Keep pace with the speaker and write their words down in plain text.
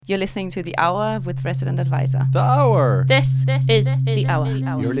You're listening to The Hour with Resident Advisor. The Hour! This is The Hour.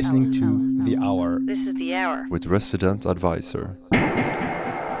 You're listening to The Hour. This is The Hour. With Resident Advisor.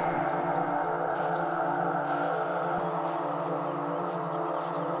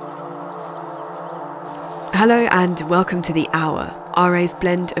 Hello and welcome to The Hour, RA's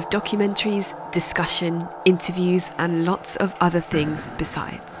blend of documentaries, discussion, interviews and lots of other things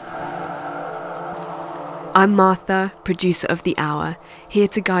besides. I'm Martha, producer of The Hour, here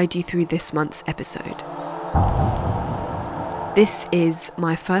to guide you through this month's episode. This is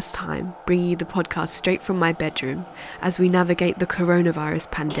my first time bringing you the podcast straight from my bedroom as we navigate the coronavirus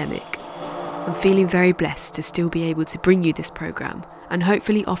pandemic. I'm feeling very blessed to still be able to bring you this programme and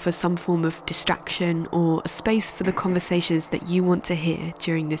hopefully offer some form of distraction or a space for the conversations that you want to hear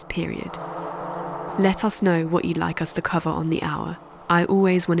during this period. Let us know what you'd like us to cover on The Hour. I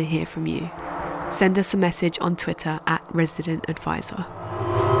always want to hear from you. Send us a message on Twitter at Resident Advisor.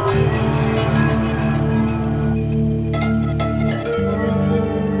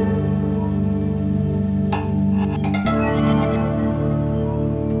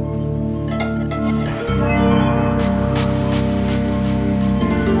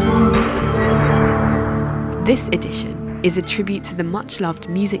 This edition is a tribute to the much-loved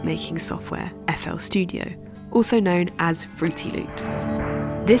music-making software FL Studio, also known as Fruity Loops.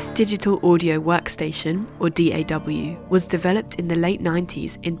 This digital audio workstation, or DAW, was developed in the late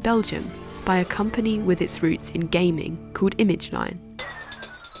 90s in Belgium by a company with its roots in gaming called ImageLine.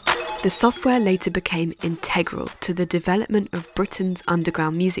 The software later became integral to the development of Britain's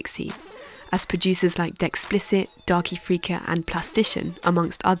underground music scene, as producers like Dexplicit, Darky Freaker and Plastician,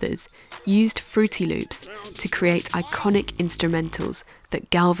 amongst others, used Fruity Loops to create iconic instrumentals that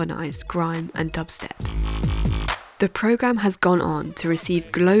galvanised grime and dubstep. The programme has gone on to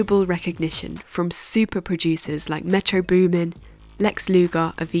receive global recognition from super producers like Metro Boomin, Lex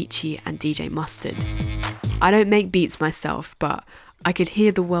Luger, Avicii and DJ Mustard. I don't make beats myself, but I could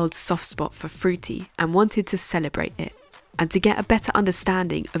hear the world's soft spot for Fruity and wanted to celebrate it, and to get a better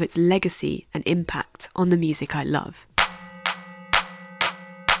understanding of its legacy and impact on the music I love.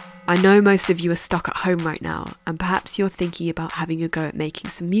 I know most of you are stuck at home right now, and perhaps you're thinking about having a go at making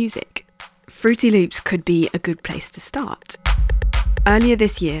some music. Fruity Loops could be a good place to start. Earlier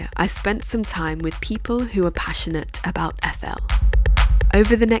this year, I spent some time with people who are passionate about FL.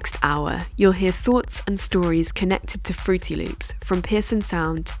 Over the next hour, you'll hear thoughts and stories connected to Fruity Loops from Pearson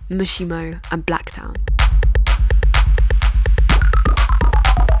Sound, Mushimo and Blacktown.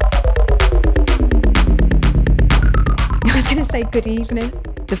 I was going to say good evening.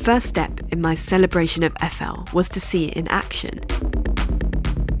 The first step in my celebration of FL was to see it in action.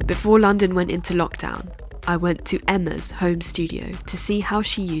 Before London went into lockdown, I went to Emma's home studio to see how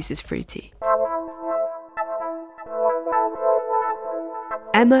she uses Fruity.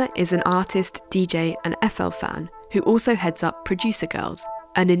 Emma is an artist, DJ and FL fan who also heads up Producer Girls,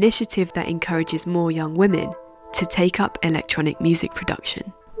 an initiative that encourages more young women to take up electronic music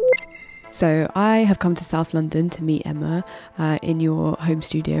production. So I have come to South London to meet Emma in your home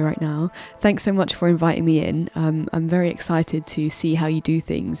studio right now. Thanks so much for inviting me in. I'm very excited to see how you do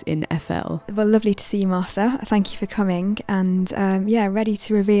things in FL. Well, lovely to see you, Martha. Thank you for coming and ready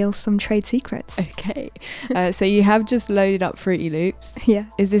to reveal some trade secrets. Okay, so you have just loaded up Fruity Loops. Yeah.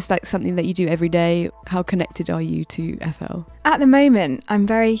 Is this like something that you do every day? How connected are you to FL? At the moment, I'm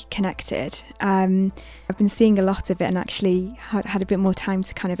very connected. I've been seeing a lot of it and actually had a bit more time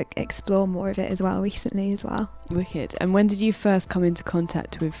to kind of explore more of it as well recently as well. Wicked. And when did you first come into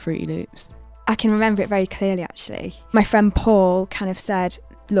contact with Fruity Loops? I can remember it very clearly actually. My friend Paul kind of said,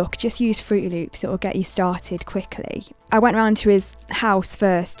 look, just use Fruity Loops, it will get you started quickly. I went round to his house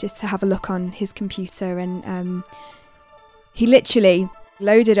first just to have a look on his computer and he literally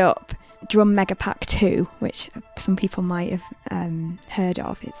loaded up Drum Mega Pack 2, which some people might have heard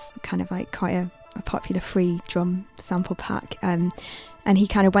of. It's kind of like quite a popular free drum sample pack. And he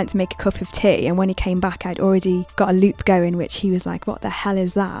kind of went to make a cup of tea, and when he came back I'd already got a loop going which he was like, what the hell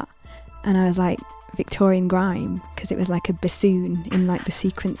is that? And I was like, Victorian grime, because it was like a bassoon in like the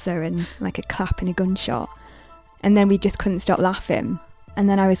sequencer and like a clap and a gunshot. And then we just couldn't stop laughing. And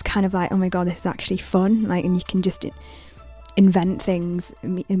then I was kind of like, oh my god, this is actually fun, like, and you can just invent things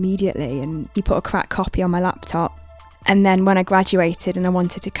immediately. And he put a cracked copy on my laptop. And then when I graduated and I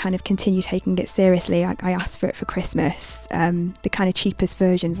wanted to kind of continue taking it seriously, I asked for it for Christmas. The kind of cheapest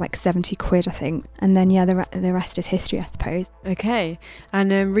version is like 70 quid, I think. And then, yeah, the rest is history, I suppose. Okay.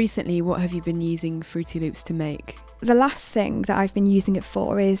 And recently, what have you been using Fruity Loops to make? The last thing that I've been using it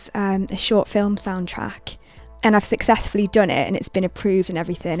for is a short film soundtrack. And I've successfully done it and it's been approved and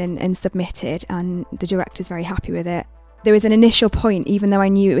everything and submitted, and the director's very happy with it. There was an initial point, even though I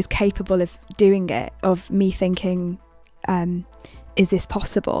knew it was capable of doing it, of me thinking, is this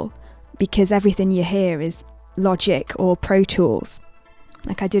possible? Because everything you hear is Logic or Pro Tools.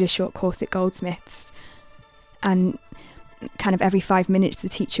 Like, I did a short course at Goldsmiths, and kind of every 5 minutes the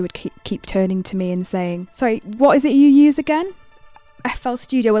teacher would keep turning to me and saying, sorry, what is it you use again? FL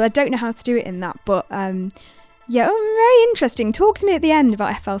Studio. Well, I don't know how to do it in that, but yeah, very interesting. Talk to me at the end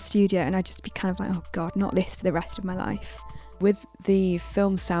about FL Studio. And I'd just be kind of like, oh God, not this for the rest of my life. With the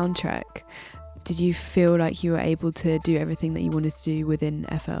film soundtrack, did you feel like you were able to do everything that you wanted to do within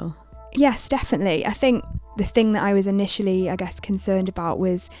FL? Yes, definitely. I think the thing that I was initially, I guess, concerned about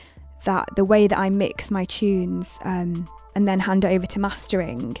was that the way that I mix my tunes and then hand it over to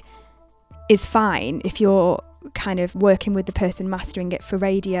mastering is fine if you're kind of working with the person mastering it for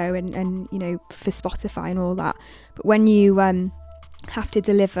radio and you know, for Spotify and all that. But when you have to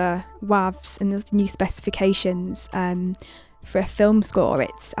deliver WAVs and the new specifications for a film score,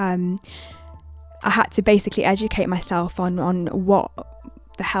 it's I had to basically educate myself on what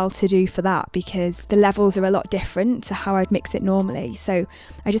the hell to do for that, because the levels are a lot different to how I'd mix it normally. So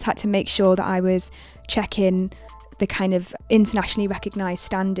I just had to make sure that I was checking the kind of internationally recognised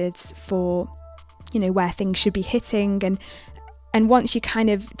standards for, you know, where things should be hitting, and once you kind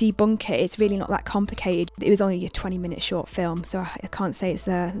of debunk it, it's really not that complicated. It was only a 20-minute short film, so I can't say it's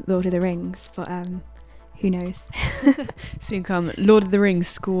Lord of the Rings, but who knows. Soon come. Lord of the Rings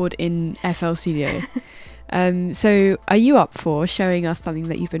scored in FL Studio. So are you up for showing us something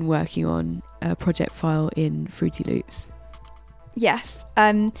that you've been working on, a project file in Fruity Loops? Yes,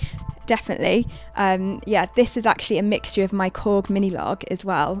 definitely. Yeah, this is actually a mixture of my Korg Minilog as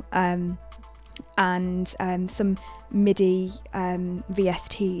well, and some MIDI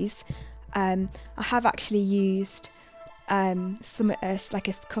VSTs. I have actually used like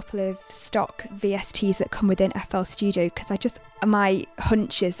a couple of stock VSTs that come within FL Studio, because my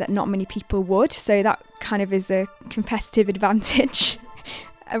hunch is that not many people would, so that kind of is a competitive advantage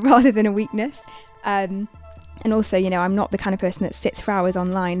rather than a weakness. And also, you know, I'm not the kind of person that sits for hours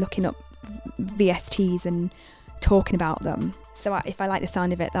online looking up VSTs and talking about them. So if I like the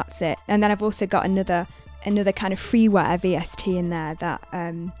sound of it, that's it. And then I've also got another kind of freeware VST in there that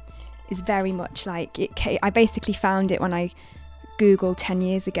is very much like it. I basically found it when I Googled 10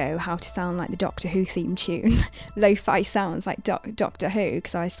 years ago how to sound like the Doctor Who theme tune. Lo-fi sounds like Doctor Who,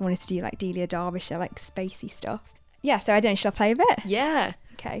 because I just wanted to do like Delia Derbyshire, like spacey stuff. Yeah, so I don't know, shall I play a bit? Yeah.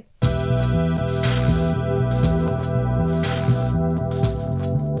 Okay.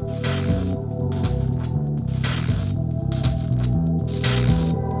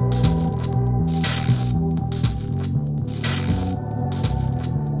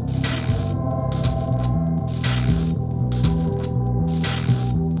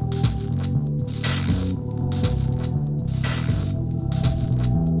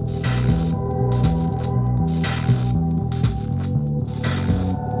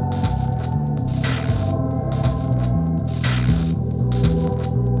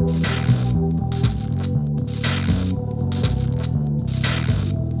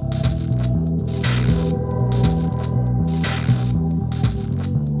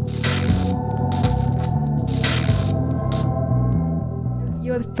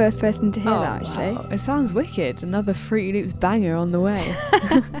 You're the first person to hear that, actually. Wow. It sounds wicked. Another Fruity Loops banger on the way.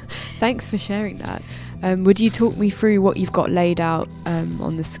 Thanks for sharing that. Would you talk me through what you've got laid out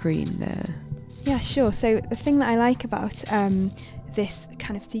on the screen there? Yeah, sure. So the thing that I like about this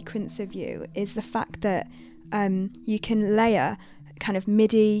kind of sequence of view is the fact that you can layer kind of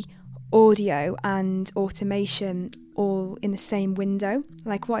MIDI, audio and automation all in the same window.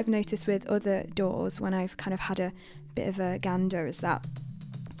 Like what I've noticed with other DAWs when I've kind of had a bit of a gander is that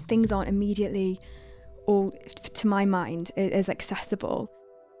things aren't immediately, all to my mind, as accessible.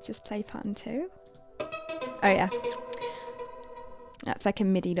 Just play pattern 2. Oh yeah, that's like a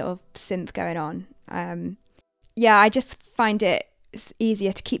MIDI little synth going on. Yeah, I just find it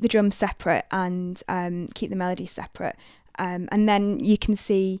easier to keep the drums separate and keep the melody separate, and then you can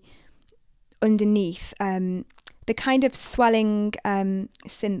see underneath the kind of swelling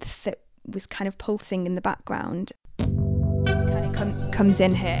synth that was kind of pulsing in the background kind of comes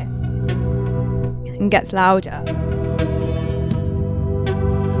in here and gets louder.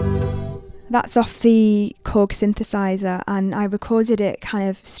 That's off the Korg synthesizer, and I recorded it kind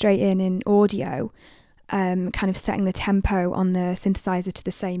of straight in audio, kind of setting the tempo on the synthesizer to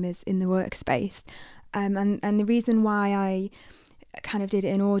the same as in the workspace. And the reason why I kind of did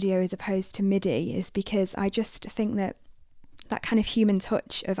it in audio as opposed to MIDI is because I just think that kind of human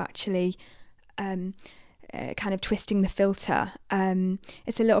touch of actually kind of twisting the filter,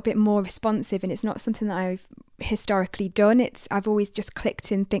 it's a little bit more responsive, and it's not something that I've historically done. I've always just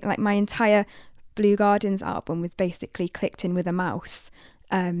clicked in like my entire Blue Gardens album was basically clicked in with a mouse,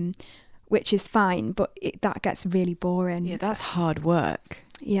 which is fine, but that gets really boring. Yeah, that's hard work.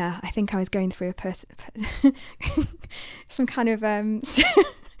 Yeah, I think I was going through some kind of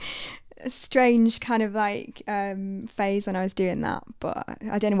strange kind of like phase when I was doing that, but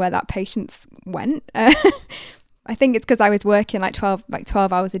I don't know where that patience went. I think it's because I was working like 12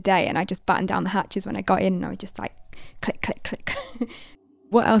 hours a day, and I just battened down the hatches when I got in, and I was just like click, click, click.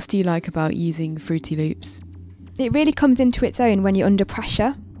 What else do you like about using Fruity Loops? It really comes into its own when you're under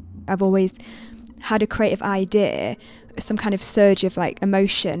pressure. I've always had a creative idea, some kind of surge of like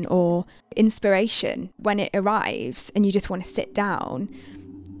emotion or inspiration. When it arrives and you just want to sit down,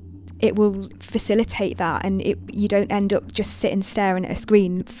 it will facilitate that, and you don't end up just sitting staring at a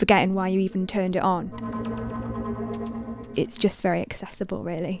screen forgetting why you even turned it on. It's just very accessible,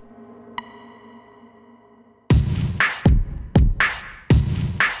 really.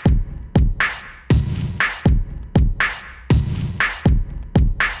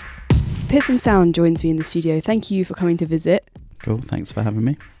 Pearson Sound joins me in the studio. Thank you for coming to visit. Cool, thanks for having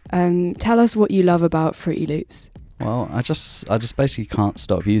me. Tell us what you love about Fruity Loops. Well, I just basically can't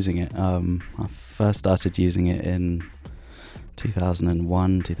stop using it. I first started using it in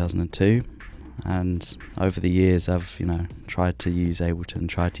 2001, 2002, and over the years I've tried to use Ableton,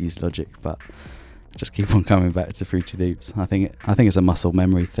 tried to use Logic, but I just keep on coming back to Fruity Loops. I think it's a muscle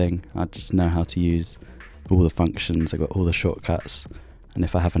memory thing. I just know how to use all the functions. I've got all the shortcuts, and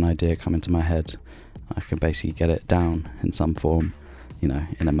if I have an idea come into my head, I can basically get it down in some form, in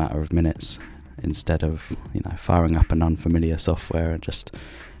a matter of minutes, instead of firing up an unfamiliar software and just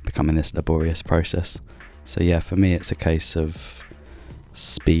becoming this laborious process. So yeah, for me it's a case of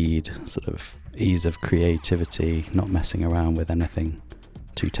speed, sort of ease of creativity, not messing around with anything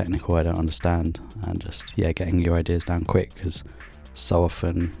too technical I don't understand, and just getting your ideas down quick, because so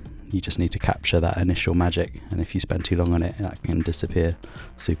often you just need to capture that initial magic, and if you spend too long on it, that can disappear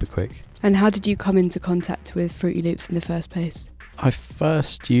super quick. And how did you come into contact with Fruity Loops in the first place? I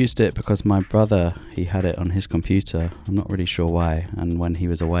first used it because my brother, he had it on his computer. I'm not really sure why, and when he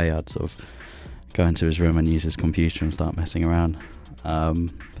was away I'd sort of go into his room and use his computer and start messing around.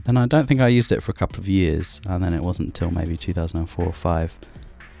 But then I don't think I used it for a couple of years, and then it wasn't until maybe 2004 or 5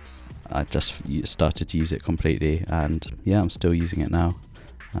 I just started to use it completely, and I'm still using it now.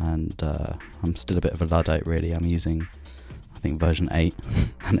 And I'm still a bit of a Luddite, really. I'm using, I think, version 8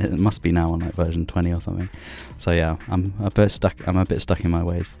 and it must be now on like version 20 or something. So yeah, I'm a bit stuck in my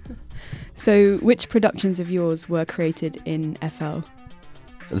ways. So which productions of yours were created in FL?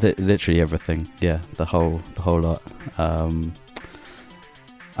 Literally everything, the whole lot.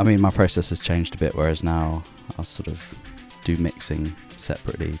 I mean, my process has changed a bit, whereas now I'll sort of do mixing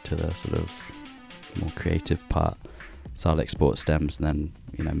separately to the sort of more creative part. So I'll export stems and then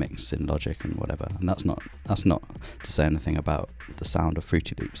mix in Logic and whatever. And that's not to say anything about the sound of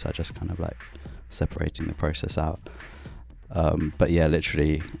Fruity Loops. I just kind of like separating the process out. But yeah,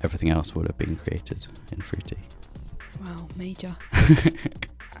 literally everything else would have been created in Fruity. Wow, major.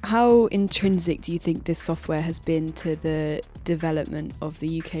 How intrinsic do you think this software has been to the development of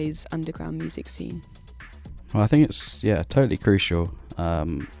the UK's underground music scene? Well, I think it's totally crucial.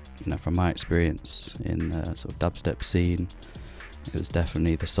 From my experience in the sort of dubstep scene, it was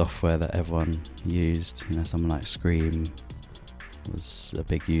definitely the software that everyone used. Someone like Scream was a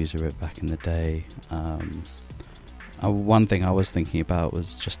big user of it back in the day. One thing I was thinking about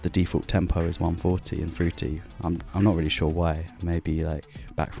was just the default tempo is 140 in Fruity. I'm not really sure why. Maybe like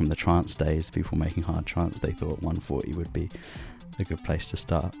back from the trance days, people making hard trance, they thought 140 would be a good place to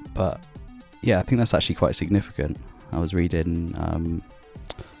start. But yeah, I think that's actually quite significant. I was reading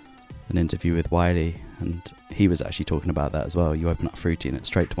an interview with Wiley, and he was actually talking about that as well. You open up Fruity and it's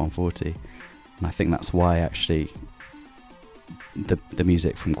straight to 140, and I think that's why actually the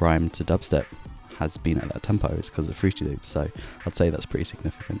music from grime to dubstep has been at that tempo, is because of Fruity Loops. So I'd say that's pretty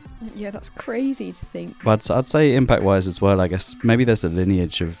significant. Yeah, that's crazy to think. But I'd say impact wise as well, I guess maybe there's a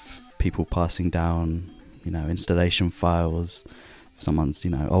lineage of people passing down installation files. Someone's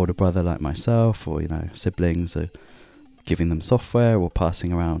older brother like myself, or siblings are giving them software or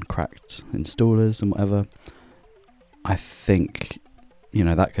passing around cracked installers and whatever. I think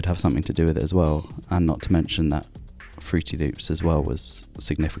that could have something to do with it as well, and not to mention that Fruity Loops as well was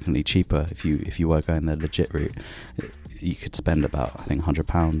significantly cheaper. If you were going the legit route, you could spend about, I think,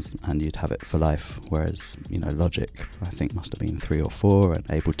 £100 and you'd have it for life, whereas Logic I think must have been 3 or 4, and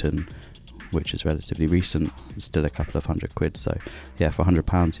Ableton, which is relatively recent, is still a couple of £100. So yeah, for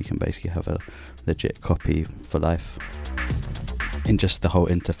 £100 you can basically have a legit copy for life. in just the whole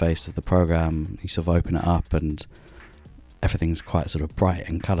interface of the program, you sort of open it up and everything's quite sort of bright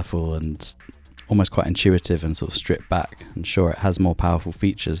and colourful and almost quite intuitive and sort of stripped back. And sure, it has more powerful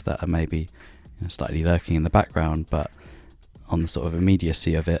features that are maybe slightly lurking in the background, but on the sort of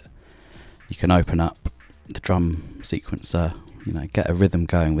immediacy of it, you can open up the drum sequencer, get a rhythm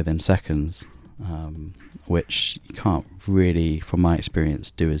going within seconds, which you can't really, from my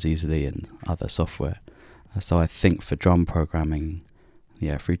experience, do as easily in other software. So I think for drum programming,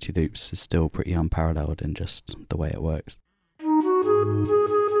 Fruity Loops is still pretty unparalleled in just the way it works.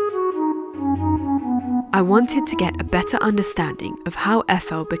 I wanted to get a better understanding of how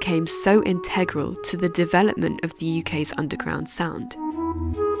FL became so integral to the development of the UK's underground sound.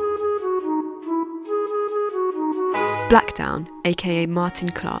 Blackdown, aka Martin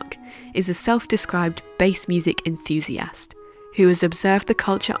Clark, is a self-described bass music enthusiast who has observed the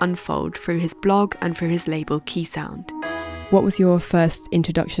culture unfold through his blog and through his label Keysound. What was your first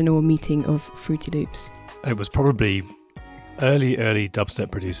introduction or meeting of Fruity Loops? It was probably early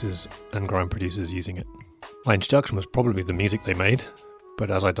dubstep producers and grime producers using it. My introduction was probably the music they made,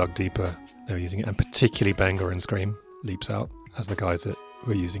 but as I dug deeper, they were using it, and particularly Benga and Scream leaps out as the guys that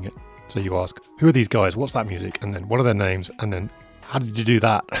were using it. So you ask, who are these guys? What's that music? And then what are their names? And then how did you do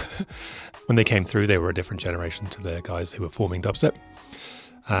that? When they came through, they were a different generation to the guys who were forming dubstep.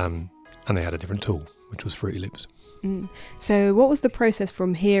 And they had a different tool, which was Fruity Loops. So what was the process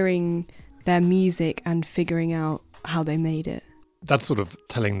from hearing their music and figuring out how they made it? That's sort of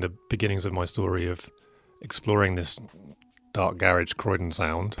telling the beginnings of my story of exploring this dark garage Croydon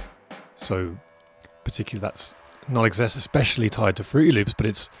sound. So particularly that's not especially tied to Fruity Loops, but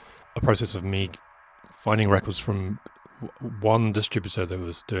it's a process of me finding records from one distributor that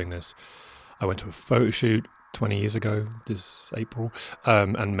was doing this. I went to a photo shoot 20 years ago this April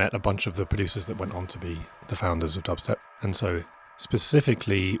and met a bunch of the producers that went on to be the founders of dubstep. And so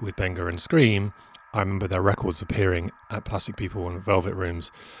specifically with Benga and Scream, I remember their records appearing at Plastic People and Velvet Rooms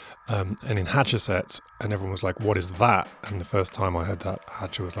and in Hatcher sets, and everyone was like, what is that? And the first time I heard that,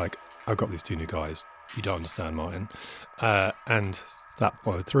 Hatcher was like, I've got these two new guys. You don't understand, Martin. And that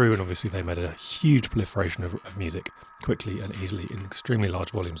followed through, and obviously they made a huge proliferation of music quickly and easily in extremely large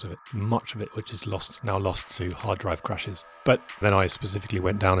volumes of it, much of it which is now lost to hard drive crashes. But then I specifically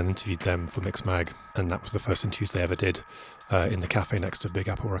went down and interviewed them for Mixmag, and that was the first interviews they ever did in the cafe next to Big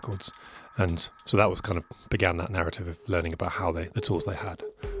Apple Records. And so that was kind of began that narrative of learning about how the tools they had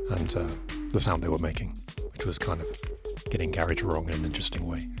and the sound they were making, which was kind of getting garage wrong in an interesting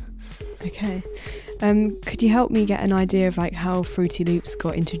way. Okay. Could you help me get an idea of how Fruity Loops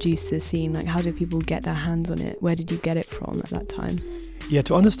got introduced to the scene? How did people get their hands on it? Where did you get it from at that time? Yeah,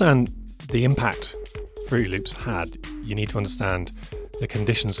 to understand the impact Fruity Loops had, you need to understand the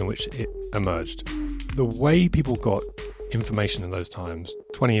conditions in which it emerged. The way people got information in those times,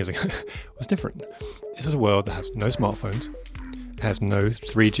 20 years ago, was different. This is a world that has no smartphones, has no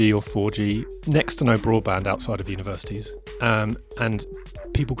 3G or 4G, next to no broadband outside of universities, and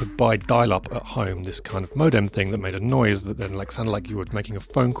people could buy dial-up at home, this kind of modem thing that made a noise that then sounded like you were making a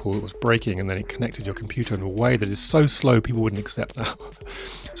phone call that was breaking, and then it connected your computer in a way that is so slow people wouldn't accept now.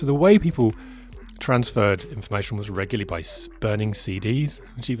 So the way people transferred information was regularly by burning CDs,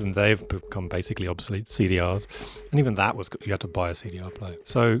 which even they've become basically obsolete, CDRs, and even that was, you had to buy a CDR player.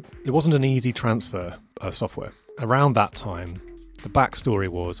 So it wasn't an easy transfer of software. Around that time, the backstory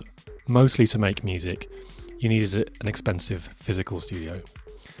was mostly to make music, you needed an expensive physical studio.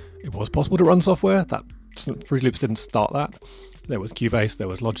 It was possible to run software. Fruity Loops didn't start that. There was Cubase, there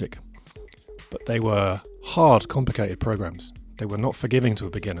was Logic. But they were hard, complicated programs. They were not forgiving to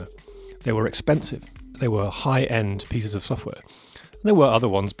a beginner. They were expensive. They were high-end pieces of software. And there were other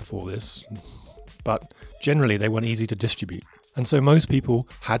ones before this, but generally they weren't easy to distribute. And so most people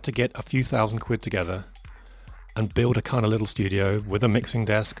had to get a few £1,000 together and build a kind of little studio with a mixing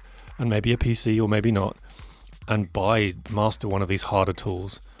desk and maybe a PC or maybe not, and master one of these harder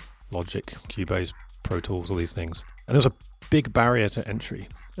tools, Logic, Cubase, Pro Tools, all these things. And there was a big barrier to entry.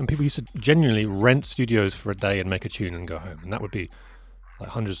 And people used to genuinely rent studios for a day and make a tune and go home. And that would be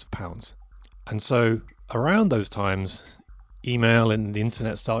hundreds of pounds. And so around those times, email and the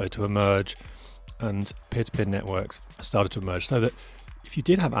internet started to emerge and peer-to-peer networks started to emerge, so that if you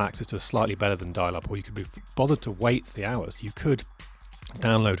did have access to a slightly better than dial-up, or you could be bothered to wait the hours, you could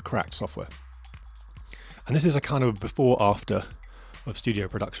download cracked software. And this is a kind of before-after of studio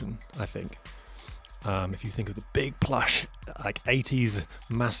production, I think. If you think of the big plush, 80s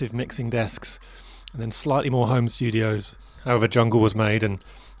massive mixing desks, and then slightly more home studios, however Jungle was made and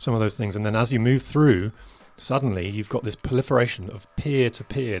some of those things. And then as you move through, suddenly you've got this proliferation of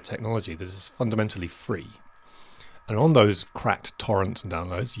peer-to-peer technology that is fundamentally free. And on those cracked torrents and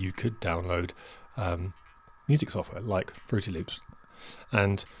downloads, you could download music software like Fruity Loops.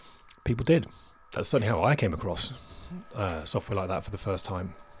 And people did. That's certainly how I came across software like that for the first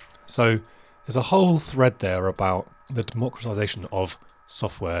time. So there's a whole thread there about the democratization of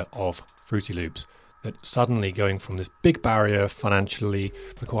software, of Fruity Loops, that suddenly going from this big barrier financially,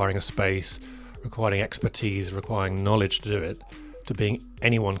 requiring a space, requiring expertise, requiring knowledge to do it, to being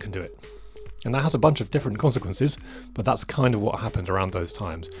anyone can do it. And that has a bunch of different consequences, but that's kind of what happened around those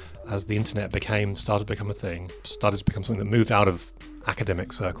times as the internet started to become a thing, started to become something that moved out of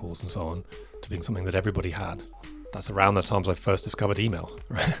academic circles and so on to being something that everybody had. That's around the times I first discovered email,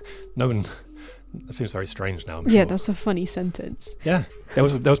 right? No one, that seems very strange now, I'm sure. Yeah, that's a funny sentence. Yeah, there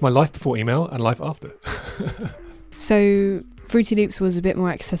was my life before email and life after. So Fruity Loops was a bit more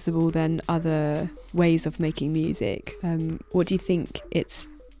accessible than other ways of making music. What do you think its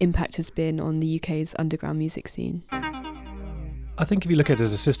impact has been on the UK's underground music scene? I think if you look at it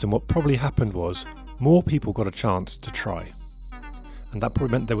as a system, what probably happened was more people got a chance to try. And that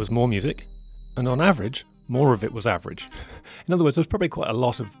probably meant there was more music, and on average, more of it was average. In other words, there was probably quite a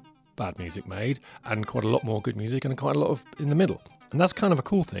lot of bad music made, and quite a lot more good music, and quite a lot of in the middle. And that's kind of a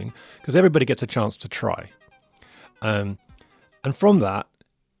cool thing, because everybody gets a chance to try. And from that,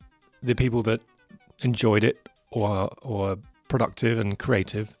 the people that enjoyed it or productive and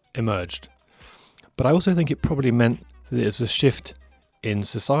creative emerged. But I also think it probably meant that there's a shift in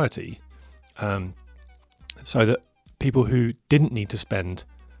society, so that people who didn't need to spend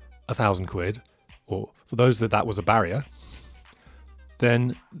 £1,000, or for those that was a barrier,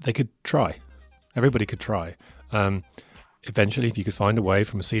 then they could try. Everybody could try. Eventually, if you could find a way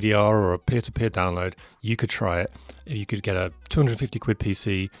from a CDR or a peer-to-peer download, you could try it. If you could get a £250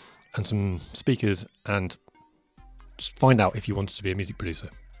 PC and some speakers and just find out if you wanted to be a music producer.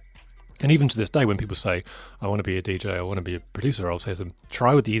 And even to this day, when people say, I want to be a DJ, I want to be a producer, I'll say to them,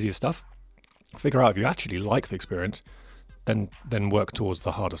 try with the easiest stuff. Figure out if you actually like the experience, then work towards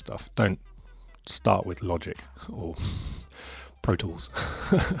the harder stuff. Don't start with Logic or Pro Tools,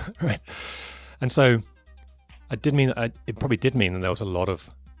 right? And so it probably did mean that there was a lot of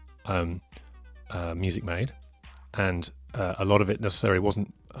music made, and a lot of it necessarily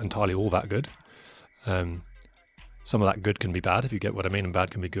wasn't entirely all that good. Some of that good can be bad, if you get what I mean, and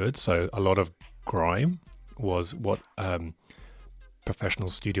bad can be good. So a lot of grime was what professional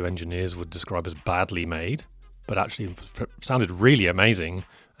studio engineers would describe as badly made, but actually sounded really amazing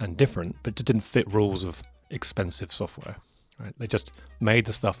and different, but just didn't fit rules of expensive software. Right? They just made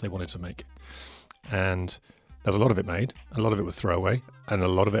the stuff they wanted to make. And there was a lot of it made, a lot of it was throwaway, and a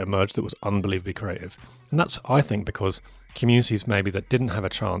lot of it emerged that was unbelievably creative. And that's, I think, because communities maybe that didn't have a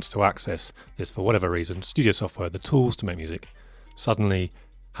chance to access this for whatever reason, studio software, the tools to make music, suddenly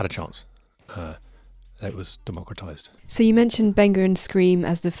had a chance. It was democratized. So you mentioned Benga and Scream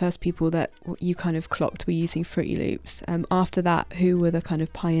as the first people that you kind of clocked were using Fruity Loops. After that, who were the kind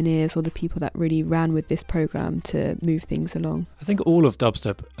of pioneers or the people that really ran with this program to move things along? I think all of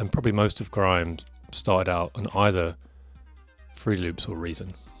dubstep and probably most of grime started out on either Fruity Loops or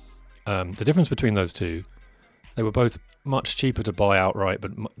Reason. The difference between those two, they were both much cheaper to buy outright, but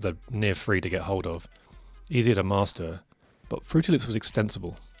they're near free to get hold of, easier to master. But Fruity Loops was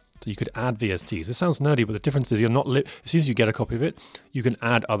extensible. So you could add VSTs. This sounds nerdy, but the difference is you're not as soon as you get a copy of it, you can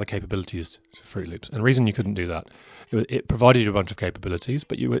add other capabilities to Fruity Loops. And the reason you couldn't do that, it provided you a bunch of capabilities,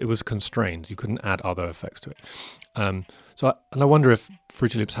 but it was constrained. You couldn't add other effects to it. I wonder if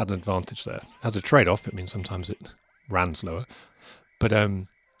Fruity Loops had an advantage there. It had a trade-off. It means sometimes it ran slower, but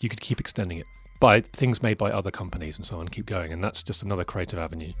you could keep extending it by things made by other companies and so on, keep going. And that's just another creative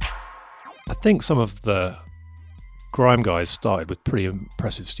avenue. I think some of the grime guys started with pretty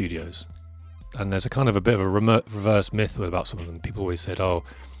impressive studios, and there's a kind of a bit of a reverse myth about some of them. People always said, oh,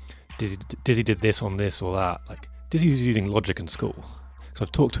 Dizzy did this on this or that. Like, Dizzy was using Logic in school, so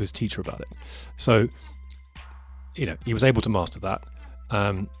I've talked to his teacher about it. So, he was able to master that,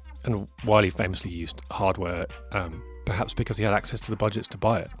 and Wiley famously used hardware, perhaps because he had access to the budgets to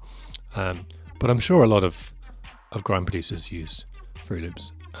buy it. But I'm sure a lot of grime producers used Fruity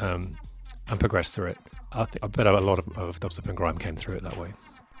Loops and progressed through it. I bet a lot of dubstep and grime came through it that way.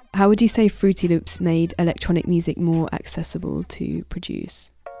 How would you say Fruity Loops made electronic music more accessible to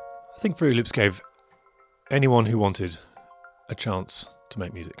produce? I think Fruity Loops gave anyone who wanted a chance to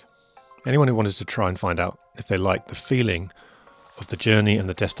make music. Anyone who wanted to try and find out if they liked the feeling of the journey and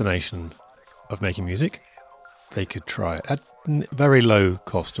the destination of making music, they could try it at very low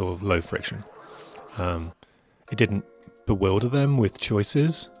cost or low friction. It didn't bewilder them with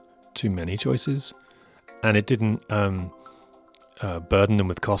choices, too many choices, and it didn't burden them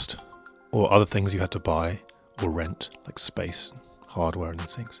with cost or other things you had to buy or rent, like space, hardware and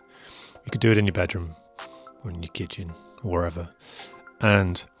these things. You could do it in your bedroom or in your kitchen or wherever.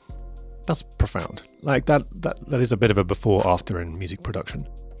 And that's profound. Like that is a bit of a before after in music production.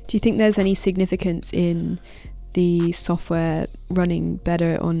 Do you think there's any significance in the software running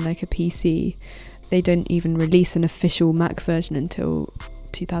better on like a PC? They don't even release an official Mac version until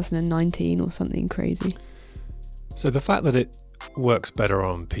 2019 or something crazy. So the fact that it works better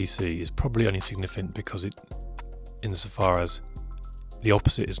on PC is probably only significant because it, insofar as the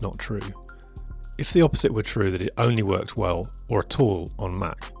opposite is not true. If the opposite were true, that it only worked well or at all on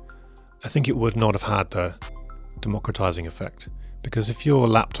Mac, I think it would not have had the democratizing effect. Because if your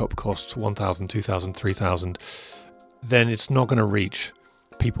laptop costs 1,000, 2,000, 3,000, then it's not going to reach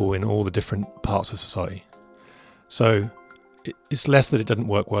people in all the different parts of society. So it's less that it didn't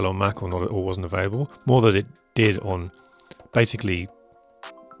work well on Mac or wasn't available, more that it did on, basically,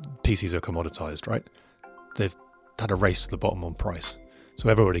 PCs are commoditized, right? They've had a race to the bottom on price. So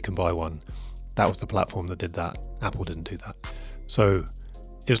everybody can buy one. That was the platform that did that. Apple didn't do that. So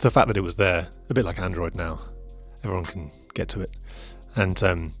it was the fact that it was there, a bit like Android now. Everyone can get to it. And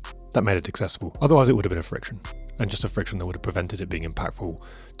that made it accessible. Otherwise it would have been a friction. And just a friction that would have prevented it being impactful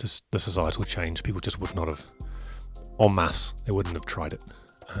to the societal change. People just would not have, en masse, they wouldn't have tried it.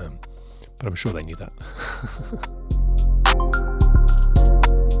 But I'm sure they knew that.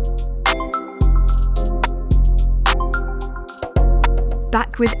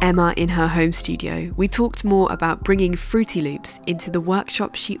 Back with Emma in her home studio, we talked more about bringing Fruity Loops into the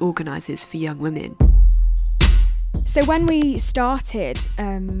workshops she organises for young women. So when we started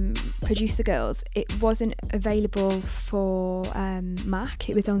Producer Girls, it wasn't available for Mac,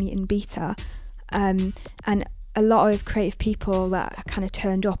 it was only in beta. And a lot of creative people that kind of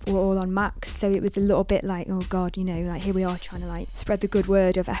turned up were all on Macs, so it was a little bit like, oh God, you know, like here we are trying to like spread the good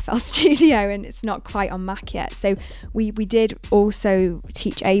word of FL Studio and it's not quite on Mac yet. So we did also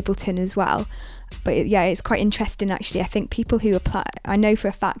teach Ableton as well. But it's quite interesting actually. I think people who apply, I know for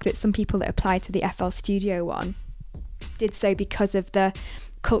a fact that some people that applied to the FL Studio one did so because of the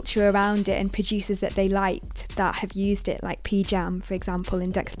culture around it and producers that they liked that have used it, like PJam, for example,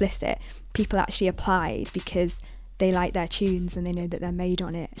 in Dexplicit. People actually applied because they like their tunes and they know that they're made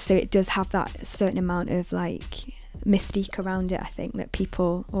on it. So it does have that certain amount of like mystique around it, I think, that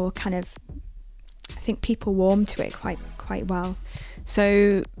people, or kind of, I think people warm to it quite well.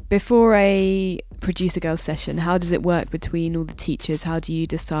 So before a Producer Girls session, how does it work between all the teachers? How do you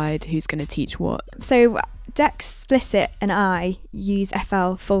decide who's going to teach what? So Dexplicit and I use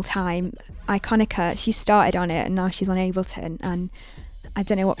FL full time. Iconica, she started on it and now she's on Ableton, and I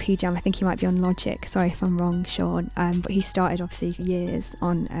don't know what PJam, I think he might be on Logic, sorry if I'm wrong, Sean, but he started obviously years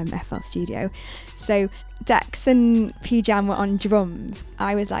on FL Studio. So Dex and PJam were on drums.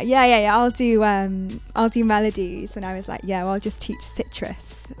 I was like, yeah, I'll do melodies, and I was like, yeah, well, I'll just teach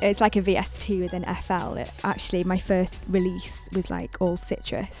Citrus. It's like a VST within FL. Actually, my first release was like all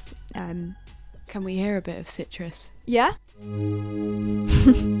Citrus. Can we hear a bit of Citrus? Yeah.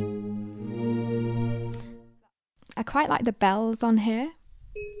 I quite like the bells on here.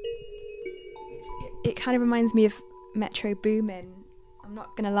 It kind of reminds me of Metro Boomin. I'm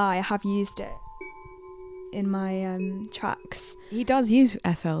not going to lie, I have used it in my tracks. He does use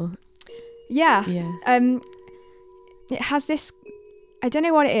FL. Yeah. Yeah. It has this, I don't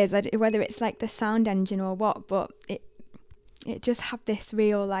know what it is, whether it's like the sound engine or what, but it just have this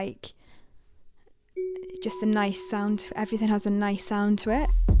real like, just a nice sound. Everything has a nice sound to it.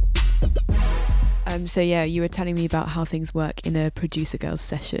 So yeah, you were telling me about how things work in a Producer Girls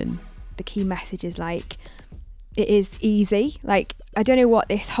session. The key message is like, it is easy. Like, I don't know what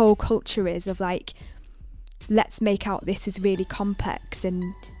this whole culture is of like, let's make out this is really complex and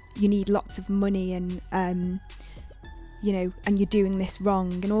you need lots of money and, you know, and you're doing this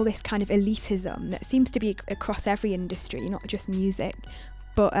wrong and all this kind of elitism that seems to be across every industry, not just music.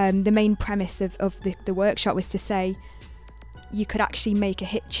 But the main premise of the workshop was to say, you could actually make a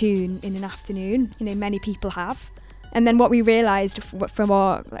hit tune in an afternoon. You know, many people have. And then what we realised from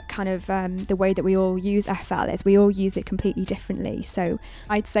our kind of the way that we all use FL is we all use it completely differently. So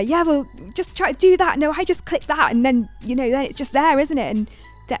I'd say, yeah, well, just try to do that. No, I just click that. And then, you know, then it's just there, isn't it? And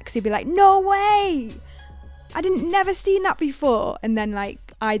Dex would be like, no way. I never seen that before. And then like,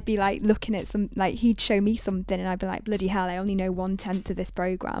 I'd be like looking at some, like he'd show me something and I'd be like, bloody hell, I only know 1/10 of this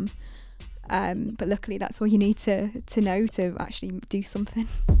programme. But luckily that's all you need to know to actually do something.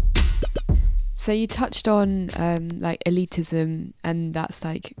 So you touched on like elitism, and that's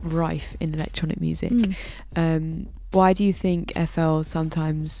like rife in electronic music. Why do you think FL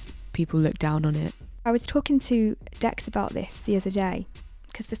sometimes people look down on it? I was talking to Dex about this the other day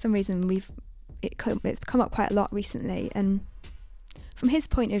because for some reason it's come up quite a lot recently. And from his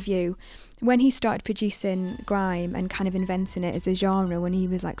point of view, when he started producing grime and kind of inventing it as a genre when he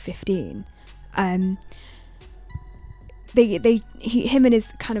was like 15, him and his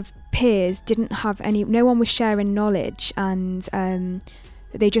kind of peers didn't have no one was sharing knowledge, and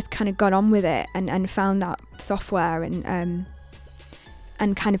they just kind of got on with it and found that software and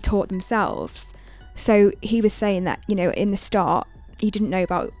kind of taught themselves. So he was saying that, you know, in the start he didn't know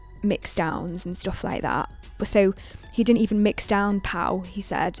about mix downs and stuff like that, but so he didn't even mix down POW, he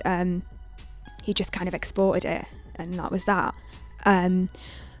said. He just kind of exported it, and that was that. And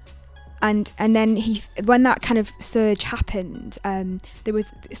then when that kind of surge happened, there was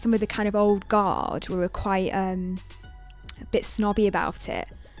some of the kind of old guard were quite a bit snobby about it.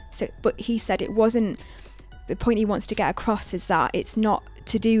 So, but he said it wasn't. The point he wants to get across is that it's not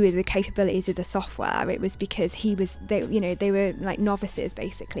to do with the capabilities of the software. It was because they were like novices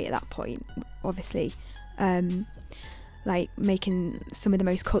basically at that point, obviously, like making some of the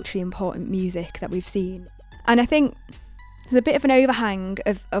most culturally important music that we've seen. And I think there's a bit of an overhang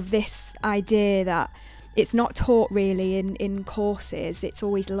of this idea that it's not taught really in courses. It's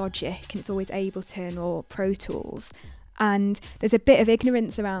always Logic and it's always Ableton or Pro Tools. And there's a bit of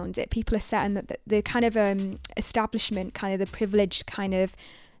ignorance around it. People are saying that the kind of establishment, kind of the privileged kind of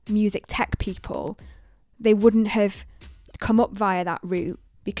music tech people, they wouldn't have come up via that route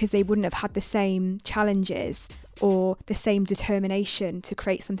because they wouldn't have had the same challenges or the same determination to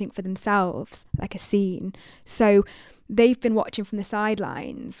create something for themselves, like a scene. So they've been watching from the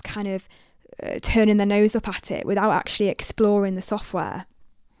sidelines, kind of turning their nose up at it without actually exploring the software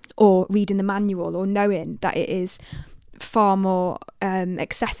or reading the manual or knowing that it is far more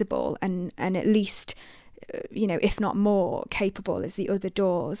accessible and at least, if not more capable as the other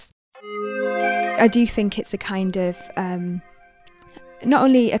DAWs. I do think it's a kind of, not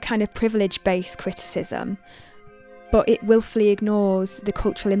only a kind of privilege-based criticism, but it willfully ignores the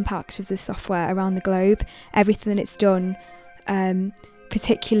cultural impact of the software around the globe, everything it's done,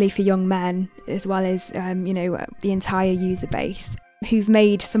 particularly for young men, as well as, the entire user base, who've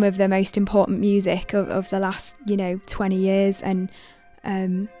made some of the most important music of the last, 20 years. And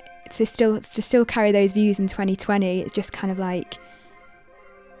to still carry those views in 2020, it's just kind of like,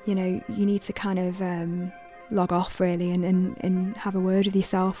 you need to kind of log off really and have a word with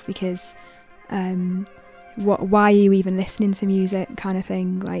yourself, because why are you even listening to music kind of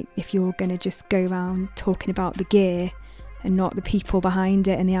thing, like if you're going to just go around talking about the gear and not the people behind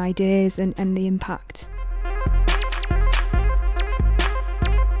it and the ideas and the impact.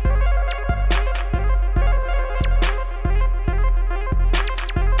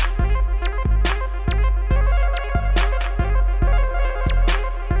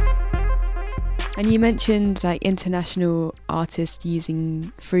 And you mentioned like international artists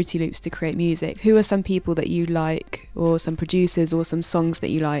using Fruity Loops to create music. Who are some people that you like, or some producers or some songs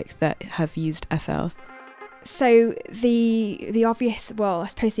that you like that have used FL? So the obvious, I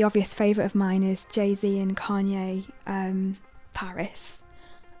suppose the obvious favourite of mine is Jay-Z and Kanye, Paris.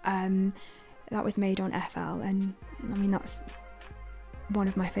 That was made on FL, and I mean that's one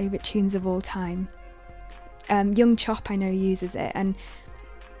of my favourite tunes of all time. Young Chop I know uses it, and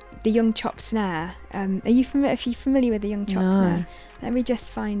the Young Chop snare. Are you familiar with the Young Chop snare? Let me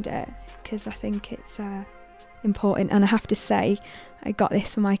just find it, because I think it's important. And I have to say, I got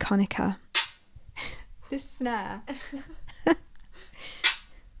this from Iconica. This snare.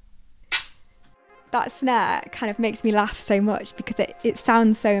 That snare kind of makes me laugh so much because it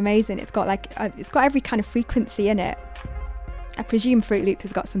sounds so amazing. It's got every kind of frequency in it. I presume Fruit Loops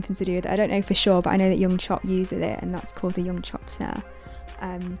has got something to do with it. I don't know for sure, but I know that Young Chop uses it, and that's called the Young Chop snare.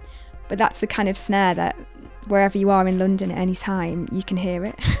 But that's the kind of snare that wherever you are in London at any time, you can hear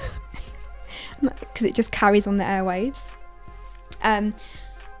it because it just carries on the airwaves.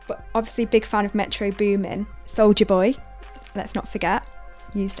 But obviously big fan of Metro Boomin. Soulja Boy, let's not forget,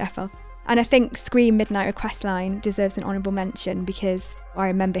 used FL. And I think Scream Midnight Request Line deserves an honourable mention, because I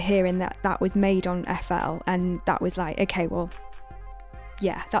remember hearing that was made on FL, and that was like, okay, well,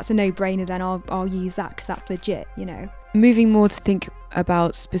 yeah, that's a no-brainer then, I'll use that because that's legit, Moving more to think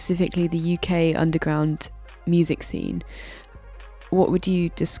about specifically the UK underground music scene, what would you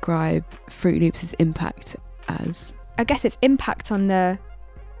describe Fruit Loops' impact as? I guess its impact on the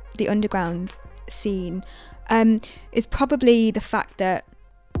underground scene is probably the fact that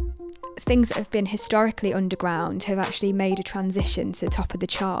things that have been historically underground have actually made a transition to the top of the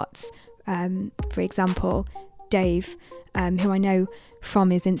charts. For example, Dave, who I know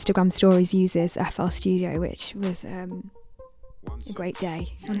from his Instagram stories uses FL Studio, which was a great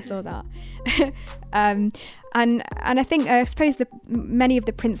day when I saw that. And I think, I suppose many of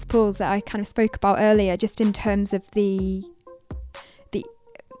the principles that I kind of spoke about earlier, just in terms of the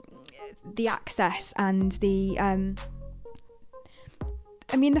access and the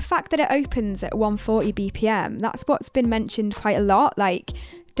fact that it opens at 140 BPM, that's what's been mentioned quite a lot. Like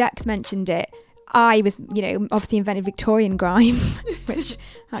Dex mentioned it. I was, obviously invented Victorian grime, which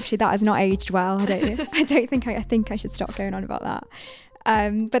actually that has not aged well. I think I should stop going on about that.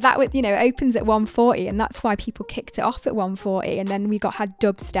 But that would, opens at 140, and that's why people kicked it off at 140, and then we had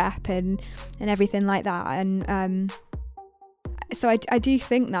dubstep and everything like that. And so I do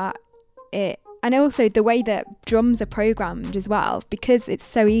think that it, and also the way that drums are programmed as well, because it's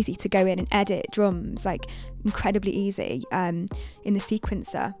so easy to go in and edit drums, like incredibly easy in the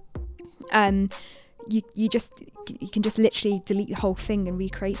sequencer. You can just literally delete the whole thing and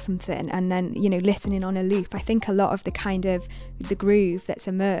recreate something, and then listening on a loop. I think a lot of the kind of the groove that's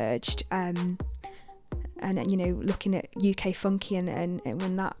emerged, and looking at UK funky and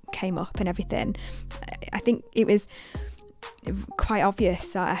when that came up and everything, I think it was quite obvious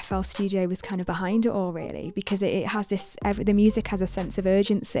that FL Studio was kind of behind it all, really, because it has this, the music has a sense of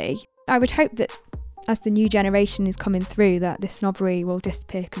urgency. I would hope that as the new generation is coming through, that the snobbery will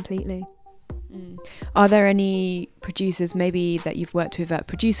disappear completely. Are there any producers maybe that you've worked with at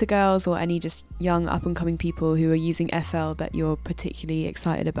Producer Girls, or any just young up and coming people who are using FL that you're particularly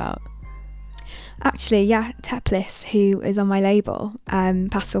excited about? Actually, yeah, Teplis, who is on my label,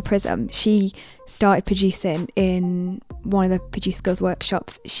 Pastel Prism, she started producing in one of the Producer Girls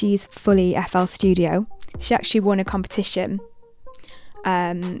workshops. She's fully FL Studio. She actually won a competition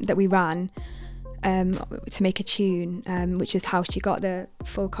that we ran to make a tune, which is how she got the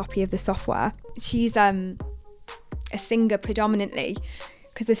full copy of the software. She's a singer predominantly,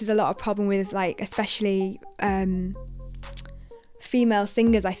 because this is a lot of problem with, like, especially female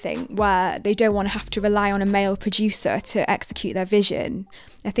singers, I think, where they don't want to have to rely on a male producer to execute their vision.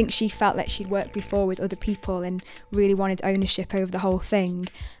 I think she felt like she'd worked before with other people and really wanted ownership over the whole thing,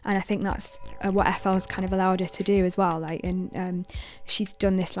 and I think that's what FL's kind of allowed her to do as well. Like, and she's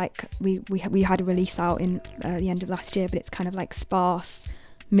done this, like, we had a release out in the end of last year, but it's kind of like sparse,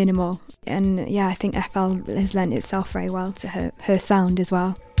 minimal, and yeah, I think FL has lent itself very well to her sound as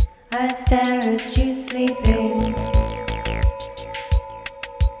well. I stare at you sleeping,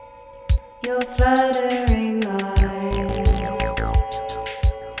 your fluttering eyes.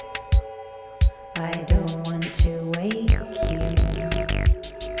 I don't want to wake you.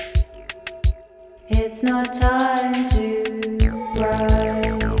 It's not time to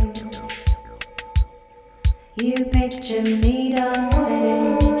rise. You picture me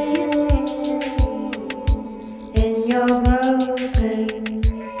dancing in your broken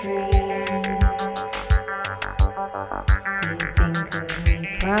dream. You think of me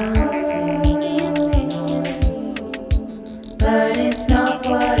prancing, but it's not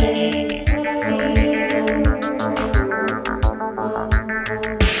what it seems.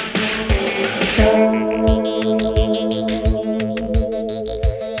 Don't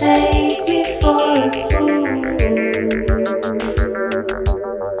take me for a fool,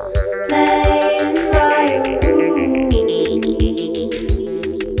 playing by your rules,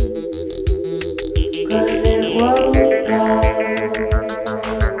 'cause it won't last.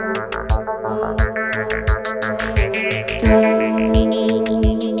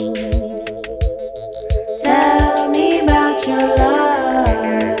 Tell me about your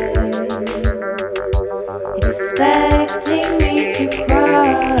life, expecting me to cry,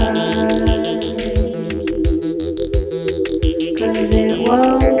 'cause it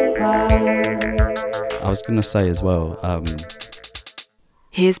won't pass. I was going to say as well,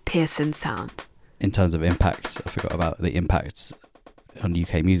 Here's Pearson Sound. in terms of impact, I forgot about the impact on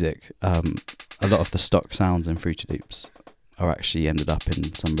UK music. A lot of the stock sounds in Fruity Loops are actually ended up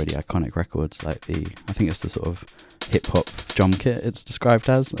in some really iconic records, like I think it's the sort of hip hop drum kit it's described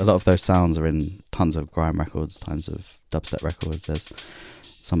as. A lot of those sounds are in tons of grime records, tons of dubstep records. There's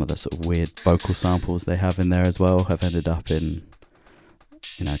some of the sort of weird vocal samples they have in there as well have ended up in,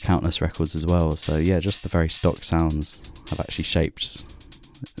 countless records as well. So yeah, just the very stock sounds have actually shaped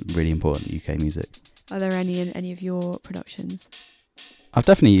really important UK music. Are there any in any of your productions? I've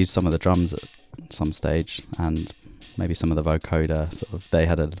definitely used some of the drums at some stage, and maybe some of the vocoder they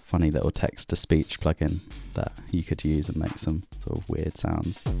had a funny little text-to-speech plugin that you could use and make some sort of weird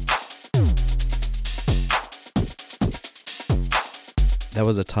sounds. There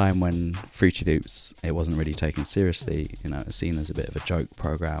was a time when Fruity Loops, it wasn't really taken seriously, it's seen as a bit of a joke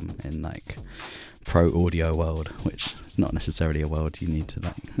program in like pro audio world, which is not necessarily a world you need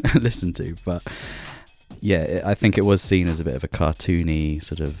to listen to, but I think it was seen as a bit of a cartoony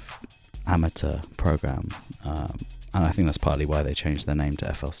sort of amateur program, and I think that's partly why they changed their name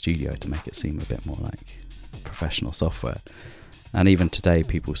to FL Studio, to make it seem a bit more like professional software. And even today,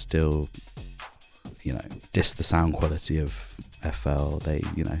 people still, diss the sound quality of FL. They,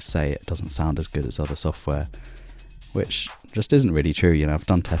 say it doesn't sound as good as other software, which just isn't really true. I've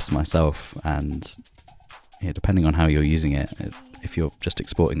done tests myself, and depending on how you're using it, if you're just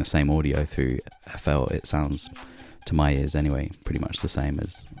exporting the same audio through FL, it sounds, to my ears anyway, pretty much the same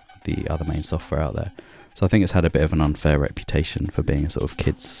as the other main software out there. So I think it's had a bit of an unfair reputation for being a sort of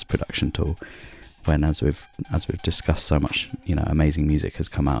kids production tool, when as we've discussed, so much amazing music has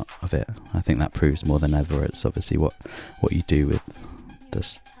come out of it. I think that proves more than ever it's obviously what you do with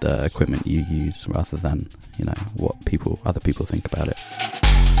the equipment you use, rather than what other people think about it.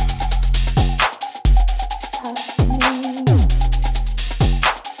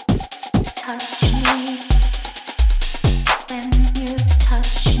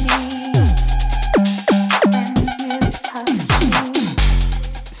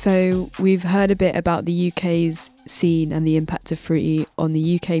 So we've heard a bit about the UK's scene and the impact of Fruity on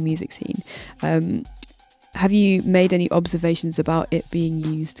the UK music scene. Have you made any observations about it being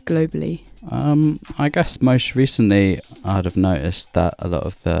used globally? I guess most recently I'd have noticed that a lot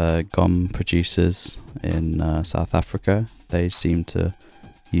of the GOM producers in South Africa, they seem to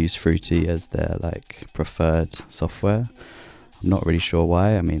use Fruity as their preferred software. I'm not really sure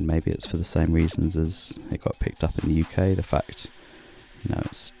why. I mean, maybe it's for the same reasons as it got picked up in the UK. The fact,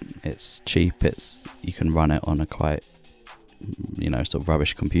 it's cheap. You can run it on a quite, sort of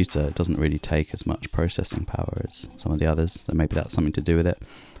rubbish computer. It doesn't really take as much processing power as some of the others. So maybe that's something to do with it.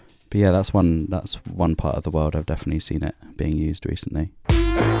 But yeah, that's one part of the world I've definitely seen it being used recently.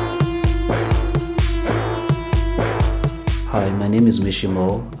 Hi, my name is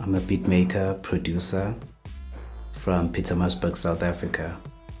Mishimo. I'm a beatmaker, producer from Pietermaritzburg, South Africa.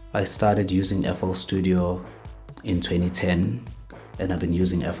 I started using FL Studio in 2010, and I've been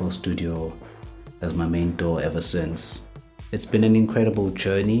using FL Studio as my main DAW ever since. It's been an incredible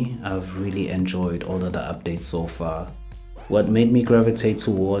journey. I've really enjoyed all of the updates so far. What made me gravitate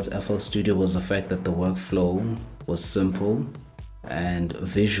towards FL Studio was the fact that the workflow was simple, and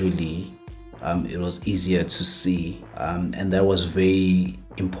visually it was easier to see, and that was very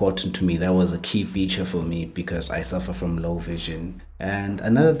important to me. That was a key feature for me because I suffer from low vision. And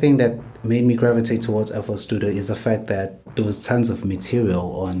another thing that made me gravitate towards FL Studio is the fact that there was tons of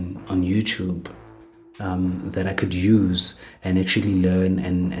material on YouTube that I could use and actually learn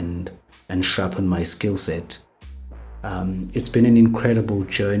and sharpen my skill set. It's been an incredible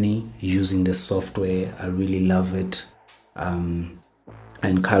journey using this software. I really love it. I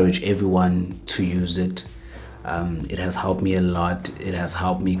encourage everyone to use it. It has helped me a lot. It has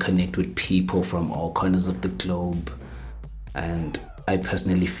helped me connect with people from all corners of the globe. And I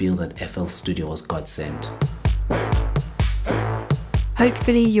personally feel that FL Studio was God sent.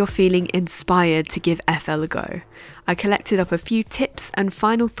 Hopefully you're feeling inspired to give FL a go. I collected up a few tips and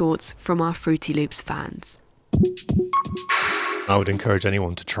final thoughts from our Fruity Loops fans. I would encourage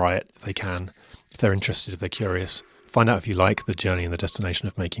anyone to try it if they can, if they're interested, if they're curious. Find out if you like the journey and the destination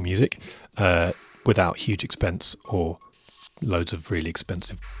of making music without huge expense or loads of really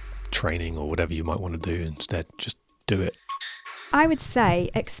expensive training or whatever you might want to do. Instead, just do it. I would say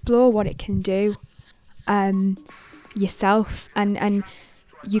explore what it can do yourself, and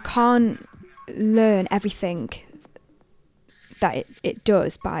you can't learn everything that it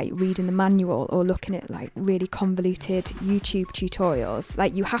does by reading the manual or looking at really convoluted YouTube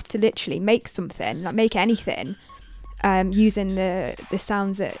tutorials. You have to literally make something, make anything, using the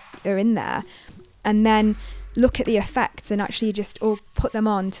sounds that are in there, and then look at the effects and actually just put them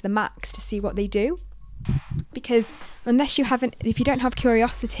on to the max to see what they do. Because if you don't have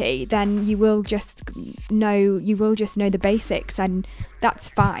curiosity, then you will just know the basics, and that's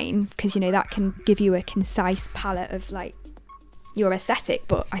fine, because that can give you a concise palette of your aesthetic.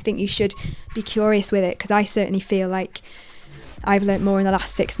 But I think you should be curious with it, because I certainly feel like I've learnt more in the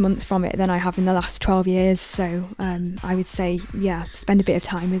last 6 months from it than I have in the last 12 years. So I would say, spend a bit of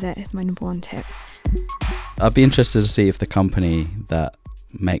time with it is my number one tip. I'd be interested to see if the company that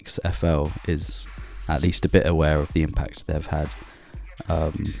makes FL is at least a bit aware of the impact they've had,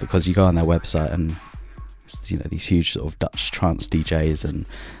 because you go on their website and these huge sort of Dutch trance DJs, and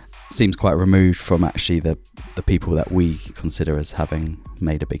it seems quite removed from actually the people that we consider as having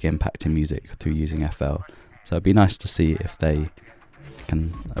made a big impact in music through using FL. So it'd be nice to see if they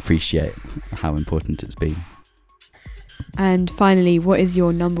can appreciate how important it's been. And finally, what is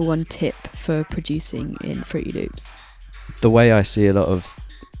your number one tip for producing in Fruity Loops? The way I see a lot of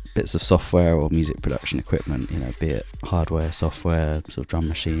bits of software or music production equipment, be it hardware, software, sort of drum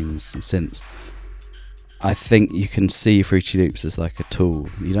machines and synths. I think you can see Fruity Loops as like a tool.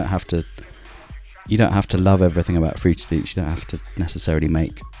 You don't have to love everything about Fruity Loops. You don't have to necessarily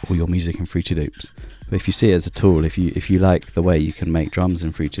make all your music in Fruity Loops. But if you see it as a tool, if you like the way you can make drums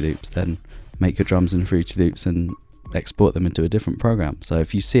in Fruity Loops, then make your drums in Fruity Loops and export them into a different program. So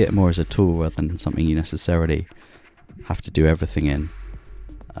if you see it more as a tool rather than something you necessarily have to do everything in,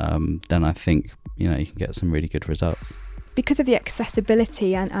 then I think you can get some really good results. Because of the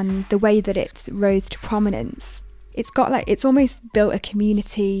accessibility and the way that it's rose to prominence, it's almost built a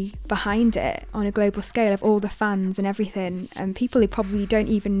community behind it on a global scale of all the fans and everything, and people who probably don't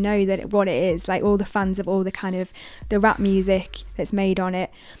even know what it is, like all the fans of all the kind of the rap music that's made on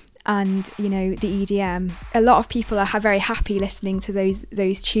it, and the EDM. A lot of people are very happy listening to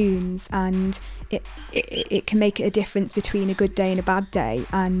those tunes, and it can make a difference between a good day and a bad day.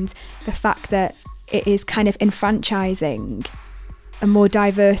 And the fact that it is kind of enfranchising a more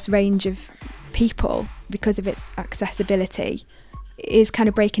diverse range of people because of its accessibility is kind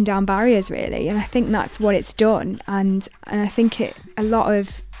of breaking down barriers, really. And I think that's what it's done, and I think a lot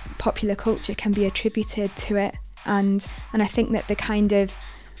of popular culture can be attributed to it, and I think that the kind of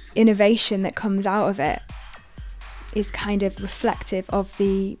innovation that comes out of it is kind of reflective of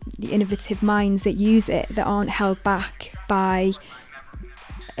the innovative minds that use it, that aren't held back by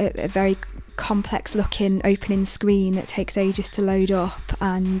a very complex looking opening screen that takes ages to load up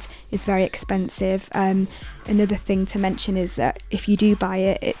and is very expensive. Another thing to mention is that if you do buy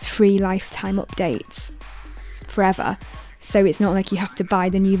it, it's free lifetime updates forever, so it's not like you have to buy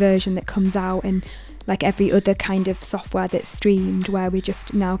the new version that comes out, and like every other kind of software that's streamed where we're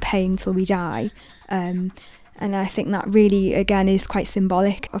just now paying till we die. And I think that really, again, is quite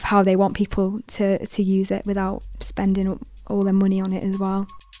symbolic of how they want people to use it without spending all their money on it as well.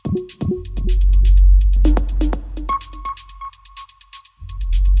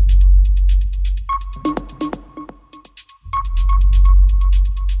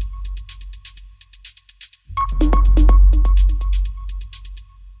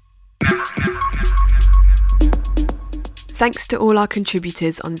 Thanks to all our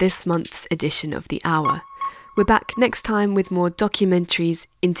contributors on this month's edition of The Hour. We're back next time with more documentaries,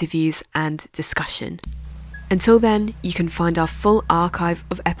 interviews and discussion. Until then, you can find our full archive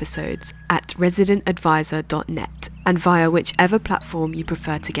of episodes at residentadvisor.net and via whichever platform you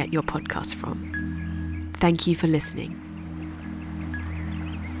prefer to get your podcasts from. Thank you for listening.